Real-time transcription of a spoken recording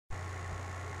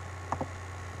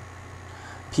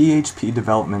PHP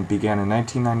development began in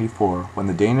 1994 when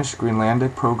the Danish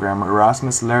Greenlandic programmer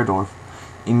Rasmus Lerdorf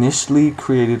initially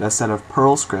created a set of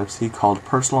Perl scripts he called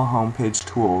personal homepage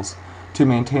tools to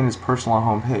maintain his personal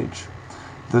homepage.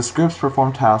 The scripts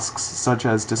perform tasks such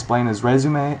as displaying his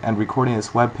resume and recording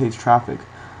his web page traffic.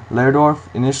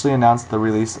 Lerdorf initially announced the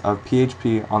release of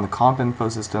PHP on the Comp Info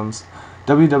Systems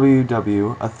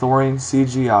www, a Thorin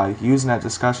CGI Usenet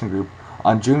discussion group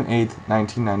on June 8,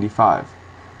 1995.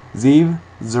 Zeev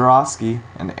Zarosky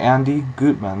and Andy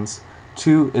Gutmans,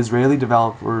 two Israeli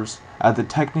developers at the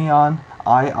Technion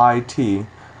IIT,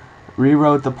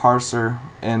 rewrote the parser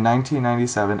in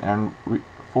 1997 and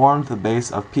formed the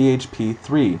base of PHP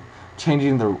 3,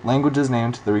 changing the language's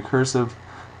name to the recursive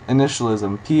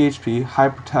initialism PHP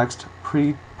Hypertext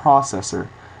Preprocessor.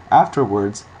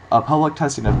 Afterwards, a public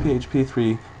testing of PHP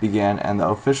 3 began and the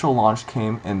official launch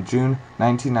came in June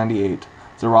 1998.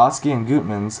 Zarosky and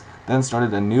Gutmans then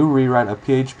started a new rewrite of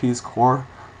PHP's core,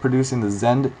 producing the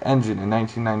Zend engine in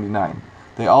 1999.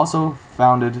 They also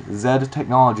founded Zed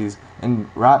Technologies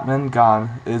in Ramat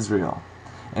Gan, Israel.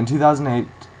 In 2008,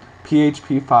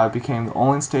 PHP 5 became the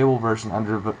only stable version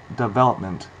under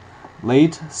development.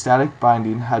 Late static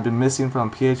binding had been missing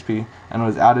from PHP and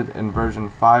was added in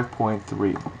version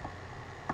 5.3.